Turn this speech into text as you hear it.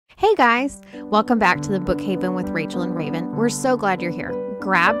guys, welcome back to the Book Haven with Rachel and Raven. We're so glad you're here.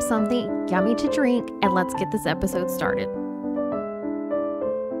 Grab something yummy to drink and let's get this episode started.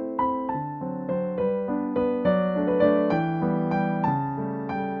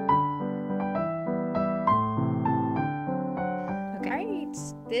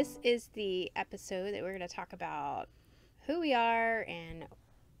 This is the episode that we're going to talk about who we are and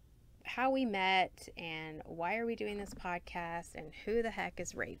how we met and why are we doing this podcast and who the heck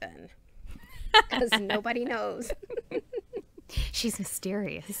is Raven, because nobody knows. She's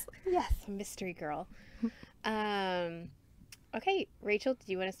mysterious. Yes, mystery girl. Okay, Rachel, do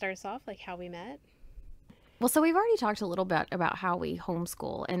you want to start us off, like how we met? Well, so we've already talked a little bit about how we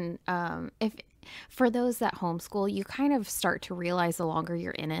homeschool, and if for those that homeschool, you kind of start to realize the longer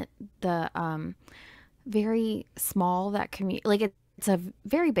you're in it, the very small that community, like it's a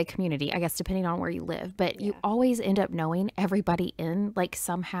very big community, I guess, depending on where you live, but you always end up knowing everybody in, like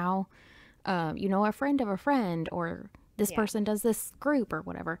somehow, you know, a friend of a friend, or this person does this group or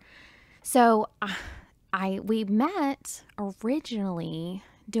whatever. So we met originally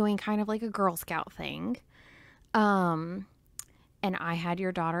doing kind of like a Girl Scout thing. And I had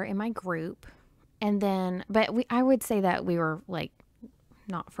your daughter in my group, and then, but I would say that we were like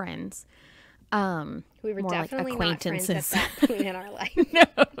not friends. We were definitely like acquaintances not friends at that point in our life.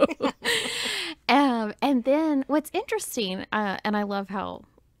 No. And then what's interesting, and I love how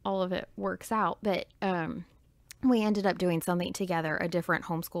all of it works out, but, we ended up doing something together, a different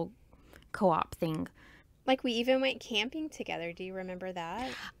homeschool co-op thing. Like we even went camping together. Do you remember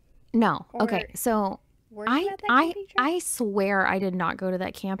that? No. Or okay. So I swear I did not go to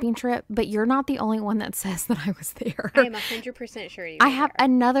that camping trip, but you're not the only one that says that I was there. I am 100% sure you were I have there.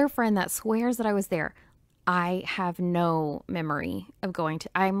 another friend that swears that I was there. I have no memory of going to,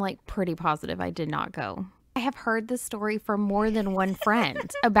 I'm like pretty positive I did not go. I have heard this story from more than one friend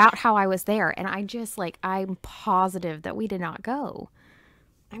about how I was there, and I just like, I'm positive that we did not go.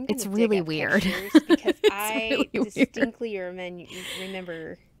 It's really weird. Because I really distinctly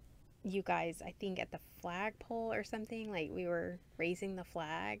remember you guys, I think at the flagpole or something, like we were raising the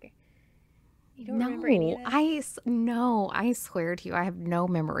flag. You don't remember any of that? No, I swear to you, I have no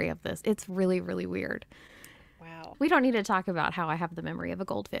memory of this. It's really, really weird. Wow. We don't need to talk about how I have the memory of a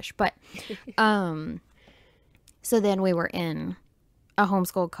goldfish, but, so then we were in a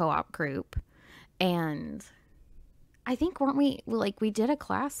homeschool co-op group, and I think, weren't we, like, we did a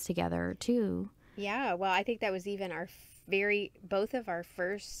class together too. Yeah, well, I think that was even both of our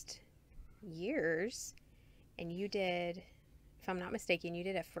first years, and you did, if I'm not mistaken, you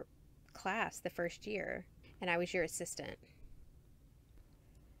did a class the first year, and I was your assistant.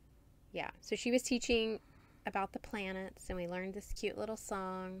 Yeah, so she was teaching about the planets, and we learned this cute little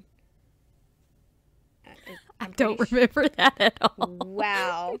song. I don't remember that at all.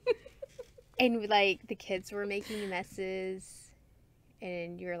 Wow. And like the kids were making messes,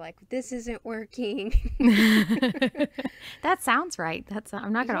 and you're like, this isn't working. That sounds right.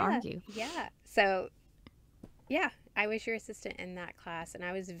 I'm not going to argue. Yeah. So, yeah, I was your assistant in that class, and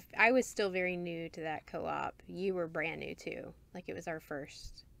I was still very new to that co-op. You were brand new too. Like it was our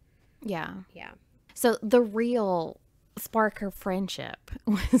first. Yeah. Yeah. So the real spark of friendship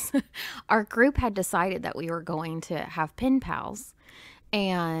was our group had decided that we were going to have pen pals,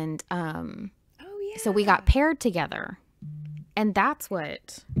 and so we got paired together. And that's where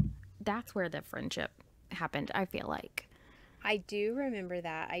the friendship happened, I feel like. I do remember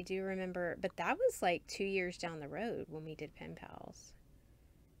that. But that was like 2 years down the road when we did pen pals.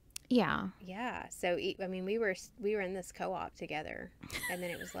 Yeah. Yeah. So, I mean, we were in this co-op together, and then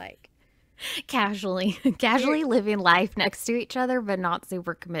it was like casually living life next to each other, but not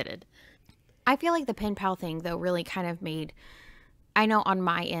super committed. I feel like the pen pal thing, though, really kind of made, I know on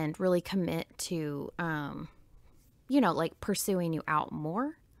my end, really commit to, you know, like pursuing you out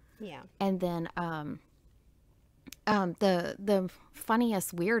more. Yeah. And then the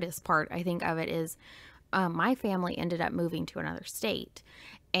funniest, weirdest part, I think, of it is my family ended up moving to another state,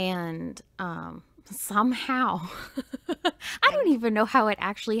 and somehow I don't even know how it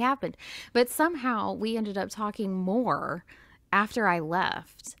actually happened, but somehow we ended up talking more after I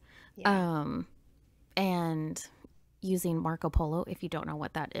left. And using Marco Polo, if you don't know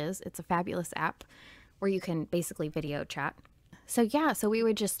what that is, it's a fabulous app where you can basically video chat. So yeah, so we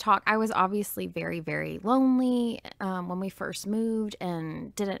would just talk. I was obviously very, very lonely when we first moved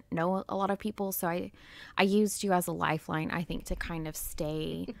and didn't know a lot of people. So I used you as a lifeline, I think, to kind of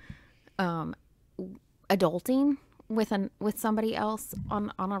stay adulting with somebody else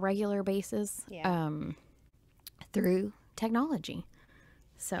on a regular basis through technology.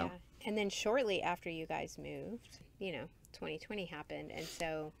 So. Yeah. And then shortly after you guys moved, 2020 happened. And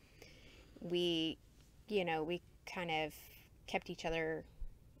so we, we kind of kept each other,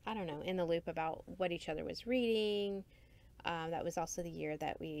 I don't know, in the loop about what each other was reading. That was also the year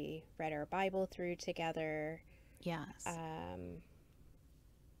that we read our Bible through together. Yes. So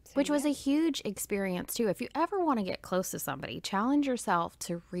Which was yeah. a huge experience too. If you ever want to get close to somebody, challenge yourself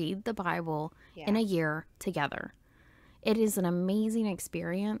to read the Bible in Yeah. a year together. It is an amazing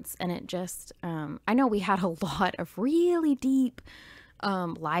experience. And it just, I know we had a lot of really deep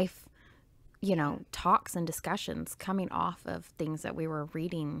life, talks and discussions coming off of things that we were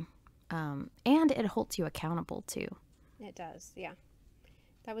reading. And it holds you accountable too. It does. Yeah.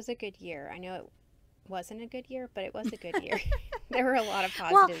 That was a good year. I know it wasn't a good year, but it was a good year. There were a lot of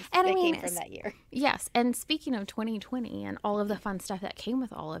positives and that came from that year. Yes. And speaking of 2020 and all of the fun stuff that came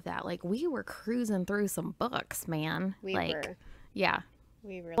with all of that, like we were cruising through some books, man. We were. Yeah.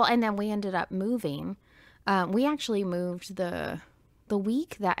 We really Well, and then we ended up moving. We actually moved the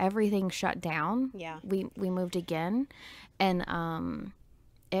week that everything shut down. Yeah. We moved again, and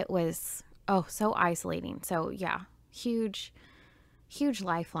it was so isolating. So yeah, huge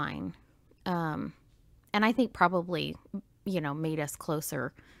lifeline. And I think probably made us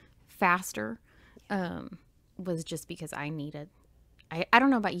closer faster. Was just because I needed. I don't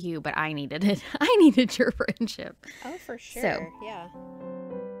know about you, but I needed it. I needed your friendship. Oh, for sure. So, yeah.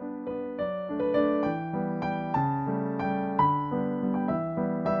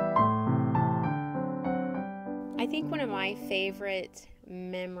 I think one of my favorite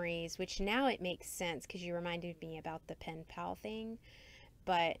memories, which now it makes sense because you reminded me about the pen pal thing,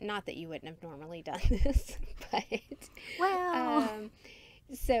 but not that you wouldn't have normally done this, but well,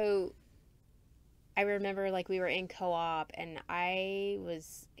 so I remember like we were in co-op and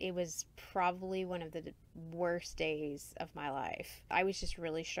it was probably one of the worst days of my life. I was just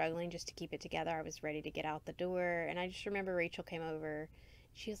really struggling just to keep it together. I was ready to get out the door, and I just remember Rachel came over.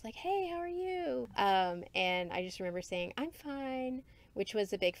 She was like, "Hey, how are you?" And I just remember saying, "I'm fine," which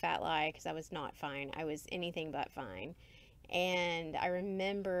was a big fat lie because I was not fine. I was anything but fine. And I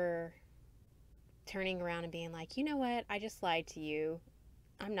remember turning around and being like, "You know what? I just lied to you.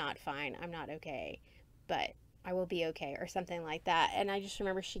 I'm not fine. I'm not okay, but I will be okay," or something like that. And I just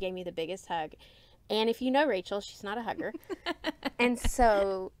remember she gave me the biggest hug. And if you know Rachel, she's not a hugger. And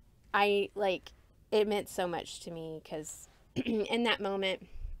so it meant so much to me because in that moment,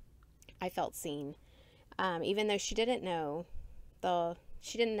 I felt seen. Even though she didn't know the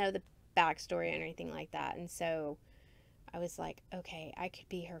backstory or anything like that. And so I was like, okay, I could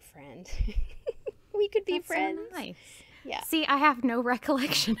be her friend. We could be friends. So nice. Yeah. See, I have no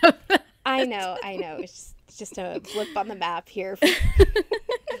recollection of that. I know. It's just a blip on the map here.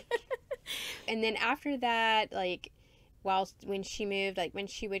 And then after that, like, when she moved, like when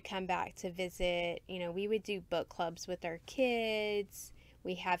she would come back to visit, we would do book clubs with our kids.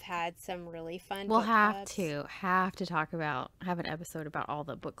 We have had some really fun We'll book have clubs. have an episode about all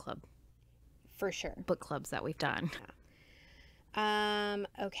the book clubs that we've done. Yeah.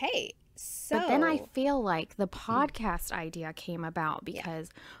 Okay. So, but then I feel like the podcast idea came about because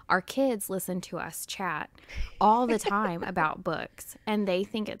our kids listen to us chat all the time about books, and they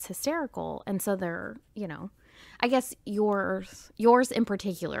think it's hysterical. And so they're, I guess yours in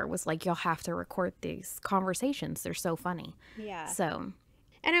particular was like, you'll have to record these conversations. They're so funny. Yeah. So.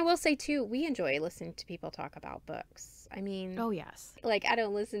 And I will say, too, we enjoy listening to people talk about books. I mean, oh, yes. Like, I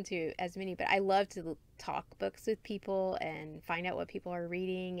don't listen to as many, but I love to talk books with people and find out what people are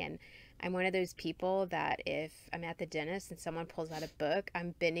reading. And I'm one of those people that if I'm at the dentist and someone pulls out a book,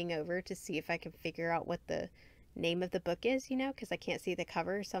 I'm bending over to see if I can figure out what the name of the book is, because I can't see the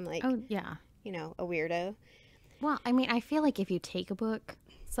cover. So I'm like, oh, yeah, a weirdo. Well, I mean, I feel like if you take a book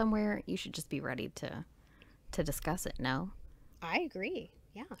somewhere, you should just be ready to discuss it, no? I agree.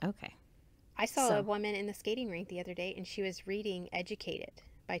 Yeah. Okay. I saw a woman in the skating rink the other day, and she was reading Educated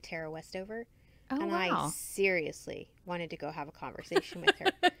by Tara Westover. Oh, and wow. I seriously wanted to go have a conversation with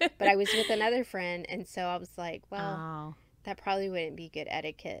her. But I was with another friend, and so I was like, well, that probably wouldn't be good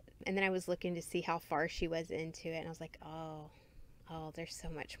etiquette. And then I was looking to see how far she was into it, and I was like, oh, there's so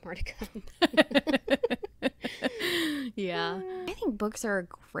much more to come. Yeah. I think books are a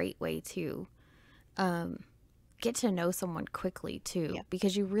great way to get to know someone quickly too,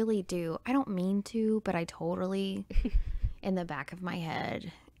 because you really do. I don't mean to, but I totally in the back of my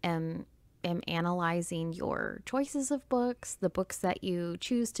head am analyzing your choices of books, the books that you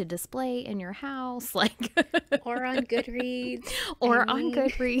choose to display in your house, like or on Goodreads. On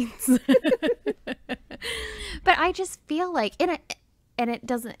Goodreads. But I just feel like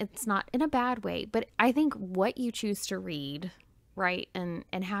it's not in a bad way, but I think what you choose to read, right? And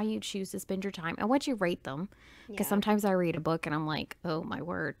how you choose to spend your time and what you rate them. Because Yeah. sometimes I read a book and I'm like, oh my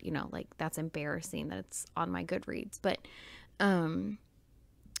word, like that's embarrassing that it's on my Goodreads. Um,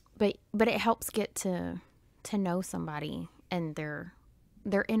 but it helps get to know somebody and their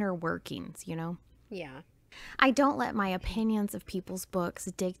inner workings. Yeah. I don't let my opinions of people's books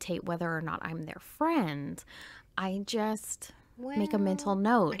dictate whether or not I'm their friend. I just make a mental Well, I'm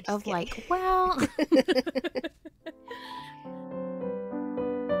note just of kidding. like, well,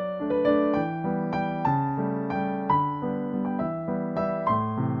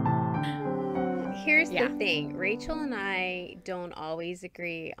 Here's yeah, the thing. Rachel and I don't always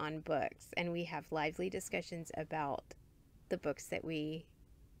agree on books, and we have lively discussions about the books that we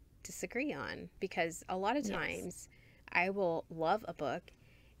disagree on because a lot of yes. times I will love a book,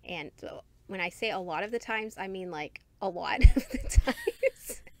 and so when I say a lot of the times, I mean like a lot of the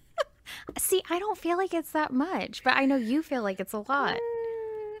times. See, I don't feel like it's that much, but I know you feel like it's a lot.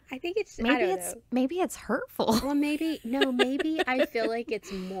 I think I don't know. Maybe it's hurtful. Well, maybe I feel like it's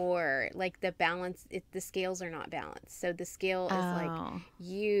more like the balance, the scales are not balanced. So the scale is like Oh.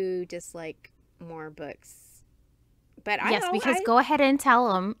 you dislike more books. But Yes, because go ahead and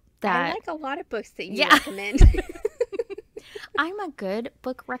tell them I that like a lot of books that you Yeah. recommend. I'm a good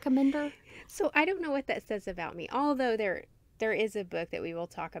book recommender. So I don't know what that says about me. Although there is a book that we will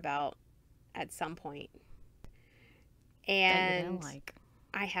talk about at some point. That you And don't like.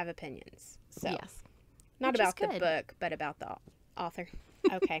 I have opinions. So Yes. not Which is about the good. book, but about the author.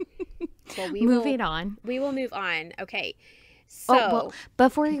 Okay. Well, Moving on. We will move on. Okay. So, Oh, well,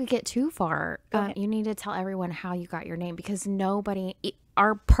 before you get too far, Go ahead. you need to tell everyone how you got your name because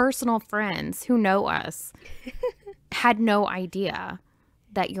our personal friends who know us had no idea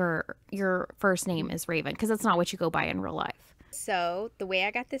that your first name is Raven because that's not what you go by in real life. So the way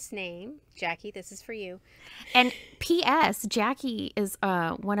I got this name, Jackie, this is for you. And P.S. Jackie is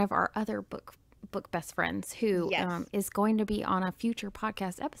one of our other book best friends who Yes. is going to be on a future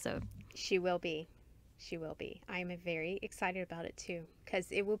podcast episode. She will be. She will be. I am very excited about it too because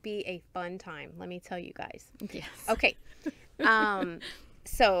it will be a fun time. Let me tell you guys. Yes. Okay.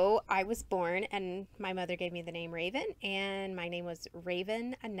 So I was born and my mother gave me the name Raven and my name was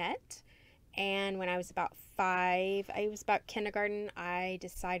Raven Annette. And when I was about 5, I was about kindergarten, I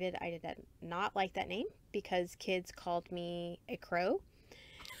decided I did not like that name because kids called me a crow.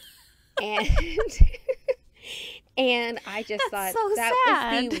 And and I just thought so that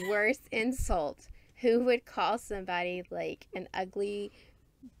sad. was the worst insult. Who would call somebody like an ugly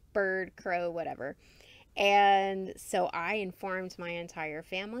bird, crow, whatever? And so I informed my entire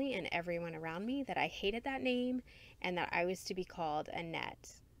family and everyone around me that I hated that name and that I was to be called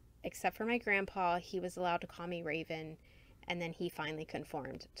Annette. Except for my grandpa, he was allowed to call me Raven, and then he finally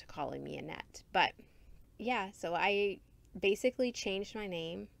conformed to calling me Annette. But yeah, so I basically changed my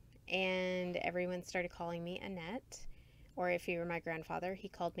name, and everyone started calling me Annette. Or if you were my grandfather, he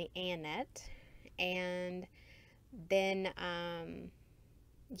called me Annette. And then,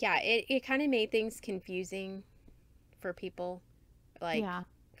 yeah, it kind of made things confusing for people. Like, Yeah.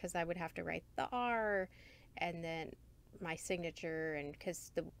 because I would have to write the R and then my signature, and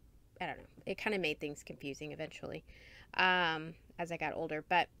because I don't know, it kind of made things confusing eventually as I got older.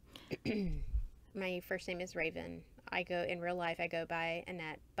 But my first name is Raven. In real life, I go by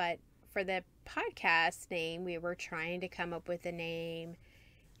Annette. But for the podcast name, we were trying to come up with a name,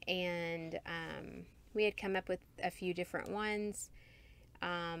 and we had come up with a few different ones.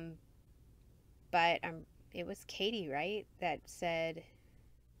 But it was Katie, right?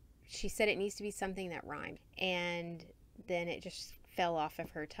 She said it needs to be something that rhymed. And then it just fell off of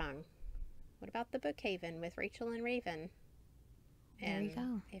her tongue. What about the Bookhaven with Rachel and Raven? There you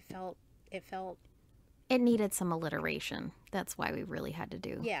go. It felt. It needed some alliteration. That's why we really had to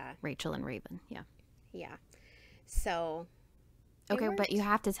do Yeah. Rachel and Raven. Yeah. Yeah. So. Okay, but you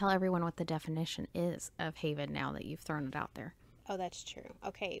have to tell everyone what the definition is of haven now that you've thrown it out there. Oh, that's true.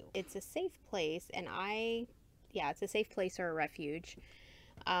 Okay, it's a safe place, and it's a safe place or a refuge.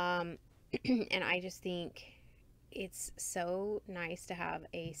 And I just think it's so nice to have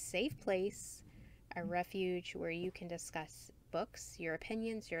a safe place, a refuge where you can discuss books, your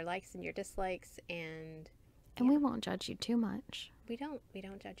opinions, your likes and your dislikes, and we won't judge you too much. We don't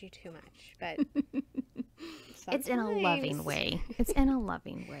judge you too much, but it's in a loving way. It's in a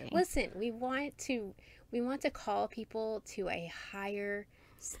loving way. Listen, we want to call people to a higher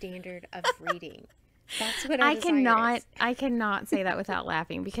standard of reading. That's what our desire is. I cannot say that without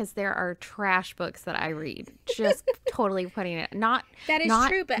laughing because there are trash books that I read. Just totally putting it not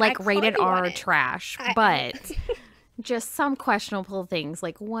true, but like I rated call you R on it. trash, but just some questionable things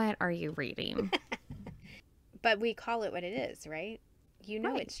like what are you reading? But we call it what it is, right? You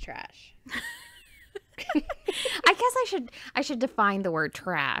know Right. it's trash. I guess I should define the word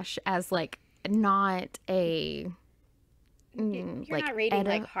trash as like not a You're like not reading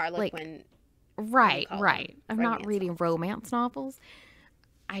like like Harlequin, what do you right, call them? right. I'm not Romance reading novels. romance novels.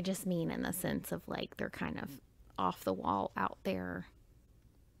 I just mean in the sense of like they're kind of off the wall out there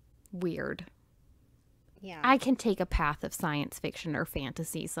weird. Yeah. I can take a path of science fiction or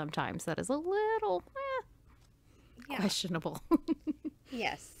fantasy sometimes that is a little Yeah. questionable.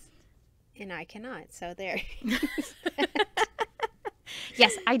 Yes. And I cannot. So there.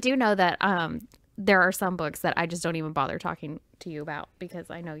 Yes, I do know that there are some books that I just don't even bother talking to you about because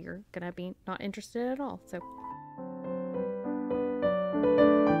I know you're going to be not interested at all. So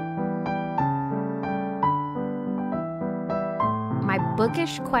my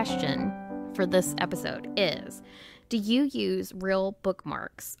bookish question for this episode is, do you use real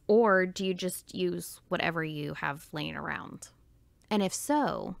bookmarks or do you just use whatever you have laying around? And if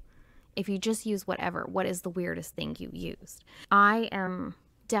so, if you just use whatever, what is the weirdest thing you used? I am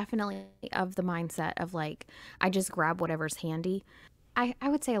definitely of the mindset of like, I just grab whatever's handy. I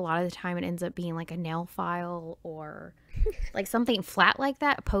would say a lot of the time it ends up being like a nail file or like something flat like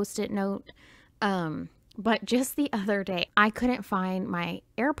that, a post-it note. But just the other day, I couldn't find my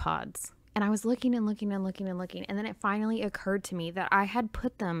AirPods. And I was looking and looking and looking and looking. And then it finally occurred to me that I had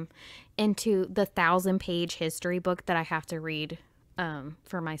put them into the 1,000-page history book that I have to read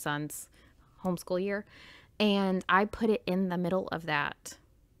for my son's homeschool year. And I put it in the middle of that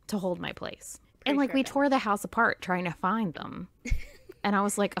to hold my place. And like we tore the house apart trying to find them. And I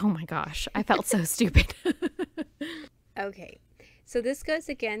was like, oh my gosh, I felt so stupid. Okay. So this goes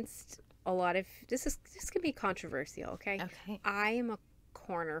against a lot of this can be controversial, okay? Okay. I am a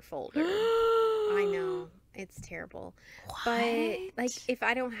corner folder. I know. It's terrible. What? But like if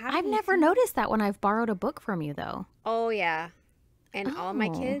I don't have I've never anything- noticed that when I've borrowed a book from you though. Oh yeah. And all my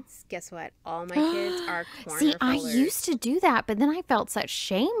Oh. kids, guess what? All my kids are corner See, I folders. used to do that, but then I felt such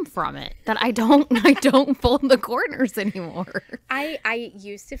shame from it that I don't fold the corners anymore. I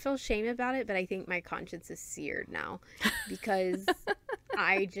used to feel shame about it, but I think my conscience is seared now because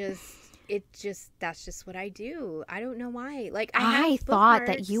that's just what I do. I don't know why. Like I have thought that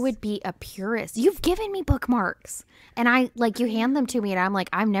bookmarks. you would be a purist. You've given me bookmarks, and I like you hand them to me, and I'm like,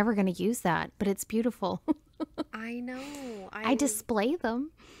 I'm never going to use that, but it's beautiful. I know. I display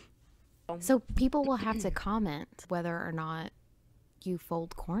them. So people will have to comment whether or not you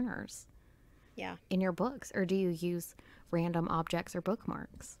fold corners Yeah. in your books, or do you use random objects or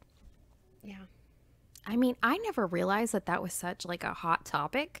bookmarks? Yeah. I mean, I never realized that that was such like a hot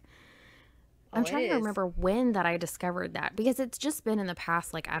topic. I'm Oh, trying it to is. remember when that I discovered that because it's just been in the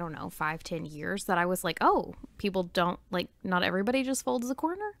past, like, I don't know, 5-10 years that I was like, oh, people don't like, not everybody just folds a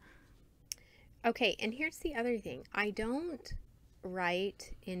corner. Okay, and here's the other thing. I don't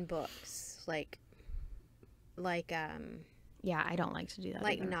write in books like Yeah, I don't like to do that.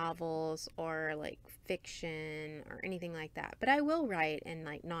 like either. novels or like fiction or anything like that. But I will write in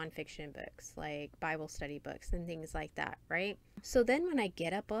like nonfiction books, like Bible study books and things like that, right? So then when I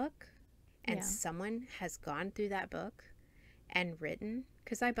get a book and Yeah. someone has gone through that book and written,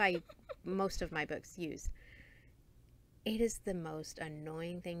 because I buy most of my books used, it is the most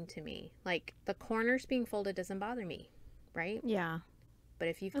annoying thing to me. Like the corners being folded doesn't bother me, right? Yeah. But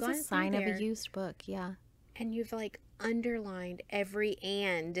if you've That's gone a sign through of there a used book. Yeah. and you've like underlined every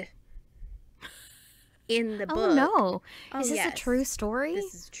 "and" in the book. Oh, no. Oh, Is this a yes. true story?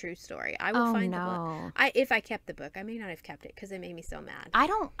 This is a true story. I will Oh, find the book. no. If I kept the book, I may not have kept it because it made me so mad. I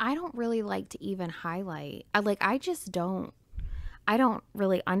don't really like to even highlight. I don't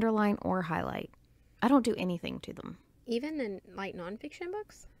really underline or highlight. I don't do anything to them. Even in like nonfiction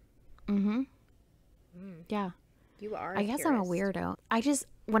books. Mm-hmm. Mm, Yeah. you are. I guess I'm a purist. weirdo.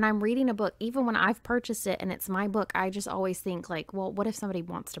 When I'm reading a book, even when I've purchased it and it's my book, I just always think like, well, what if somebody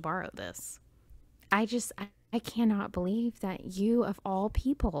wants to borrow this? I cannot believe that you of all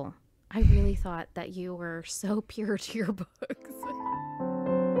people, I really thought that you were so pure to your books.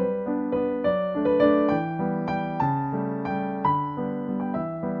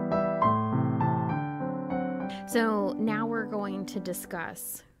 So now we're going to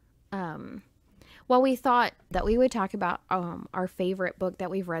discuss, well, we thought that we would talk about our favorite book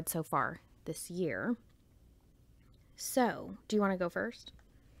that we've read so far this year. So, do you want to go first?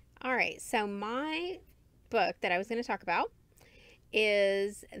 All right. So my book that I was going to talk about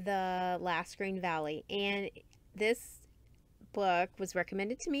is The Last Green Valley, and this book was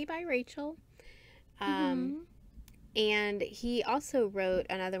recommended to me by Rachel. And he also wrote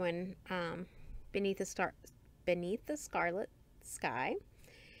another one, Beneath the Scarlet Sky.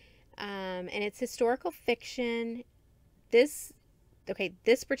 And it's historical fiction. This, okay,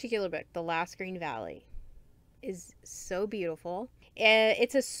 this particular book, The Last Green Valley, is so beautiful.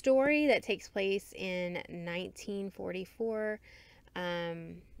 It's a story that takes place in 1944.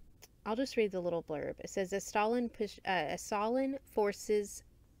 Um, I'll just read the little blurb. It says, as Stalin forces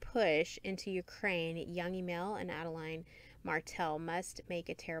push into Ukraine, young Emil and Adeline Martel must make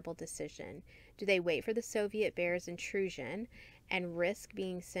a terrible decision. Do they wait for the Soviet bear's intrusion and risk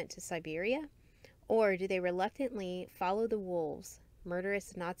being sent to Siberia? Or do they reluctantly follow the wolves,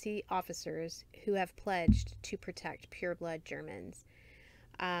 murderous Nazi officers who have pledged to protect pureblood Germans?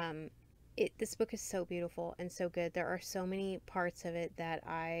 Um, this book is so beautiful and so good. There are so many parts of it that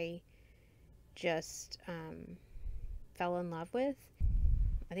I just fell in love with.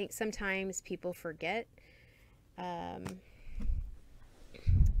 I think sometimes people forget um,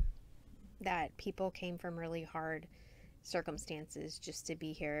 that people came from really hard circumstances just to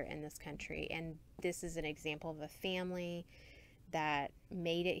be here in this country. And this is an example of a family that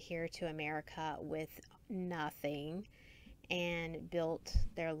made it here to America with nothing and built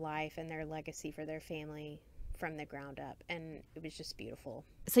their life and their legacy for their family from the ground up. And it was just beautiful.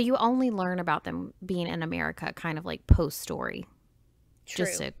 So you only learn about them being in America kind of like post story. True.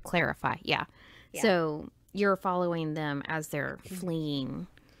 Just to clarify. Yeah. Yeah. So you're following them as they're fleeing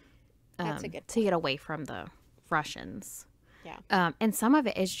That's a good to get away from the Russians. Yeah. And some of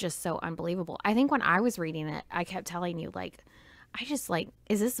it is just so unbelievable. I think when I was reading it, I kept telling you, like, I just like,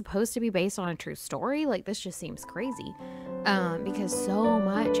 is this supposed to be based on a true story? Like, this just seems crazy because so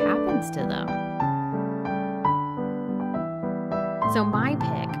much happens to them. So my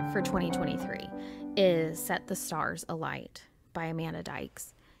pick for 2023 is Set the Stars Alight by Amanda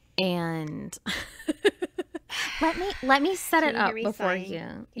Dykes. And let me set it up before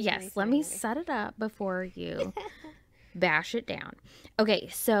you. Yes, let me set it up before you bash it down. Okay,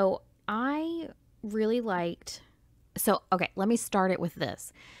 so I really liked. So, okay, let me start it with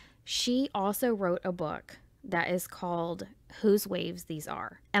this. She also wrote a book that is called Whose Waves These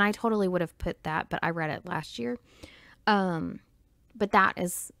Are. And I totally would have put that, but I read it last year. But that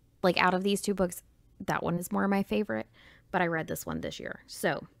is, like, out of these two books, that one is more my favorite. But I read this one this year.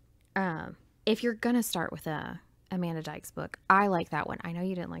 So, if you're going to start with a Amanda Dykes book, I like that one. I know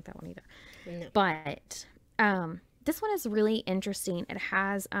you didn't like that one either. No. But this one is really interesting. It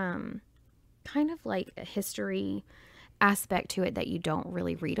has kind of like a history aspect to it that you don't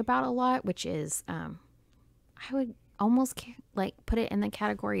really read about a lot, which is I would almost like put it in the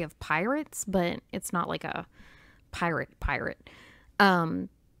category of pirates, but it's not like a pirate.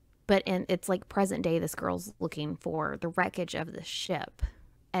 But it's like present day, this girl's looking for the wreckage of the ship.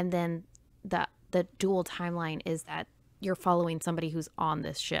 And then the dual timeline is that you're following somebody who's on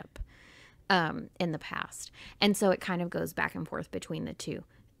this ship in the past. And so it kind of goes back and forth between the two.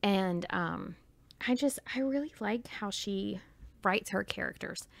 And I really like how she writes her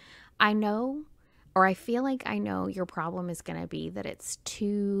characters. I know, or I feel like I know your problem is going to be that it's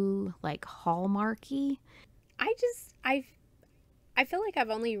too like Hallmarky. I feel like I've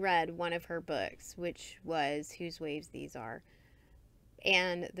only read one of her books, which was Whose Waves These Are.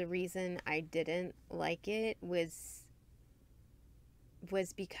 And the reason I didn't like it was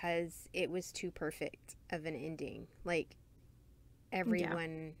because it was too perfect of an ending. Like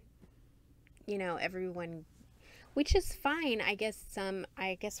everyone, everyone, which is fine. I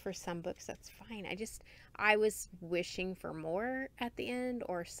guess for some books that's fine. I was wishing for more at the end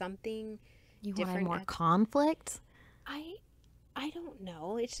or something. You wanted more conflict? I don't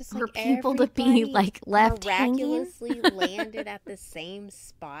know. It's just for like people to be like left miraculously landed at the same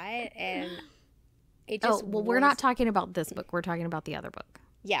spot, and it just. Oh well, we're not talking about this book. We're talking about the other book.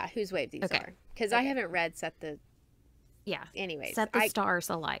 Yeah, Whose Wave These Are? Because I haven't read Set the. Yeah. Anyways, Set the Stars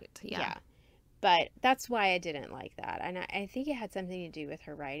Alight. Yeah. But that's why I didn't like that, and I think it had something to do with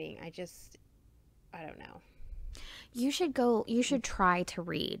her writing. I don't know. You should try to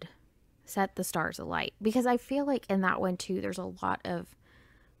read Set the Stars Alight, because I feel like in that one too there's a lot of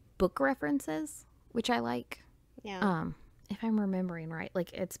book references, which I like. Yeah. If I'm remembering right,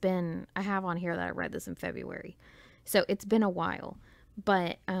 like I have on here that I read this in February, so it's been a while.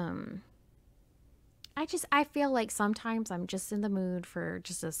 But I feel like sometimes I'm just in the mood for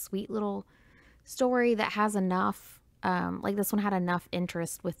just a sweet little story that has enough like this one had enough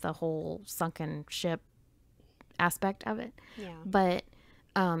interest with the whole sunken ship aspect of it. Yeah. But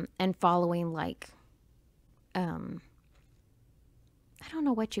and following like I don't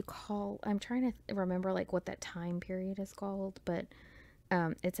know what you call, I'm trying to remember like what that time period is called, but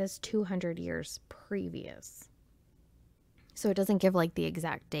it says 200 years previous, so it doesn't give like the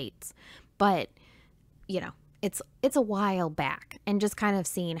exact dates, but it's a while back, and just kind of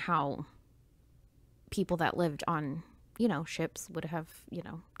seeing how people that lived on, ships would have,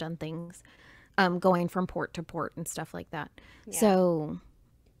 done things, going from port to port and stuff like that. Yeah. So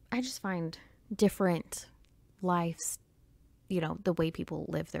I just find different lives, the way people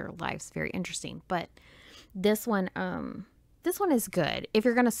live their lives very interesting. But this one is good. If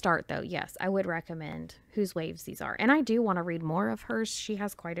you're going to start, though, yes, I would recommend Whose Waves These Are. And I do want to read more of hers. She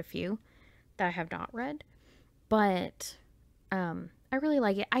has quite a few that I have not read. But I really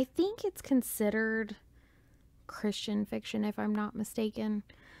like it. I think it's considered Christian fiction, if I'm not mistaken.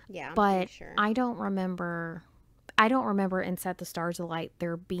 Yeah, I'm but pretty sure. I don't remember in Set the Stars Alight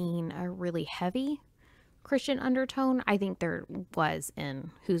there being a really heavy Christian undertone. I think there was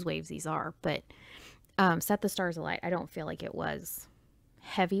in Whose Waves These Are, but Set the Stars Alight, I don't feel like it was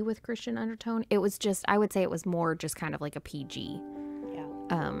heavy with Christian undertone. It was just, I would say it was more just kind of like a PG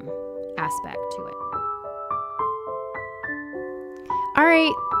aspect to it. All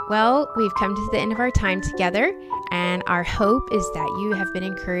right. Well, we've come to the end of our time together, and our hope is that you have been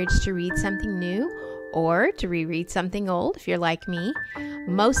encouraged to read something new or to reread something old if you're like me.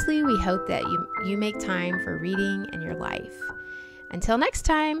 Mostly, we hope that you make time for reading in your life. Until next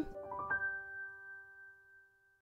time.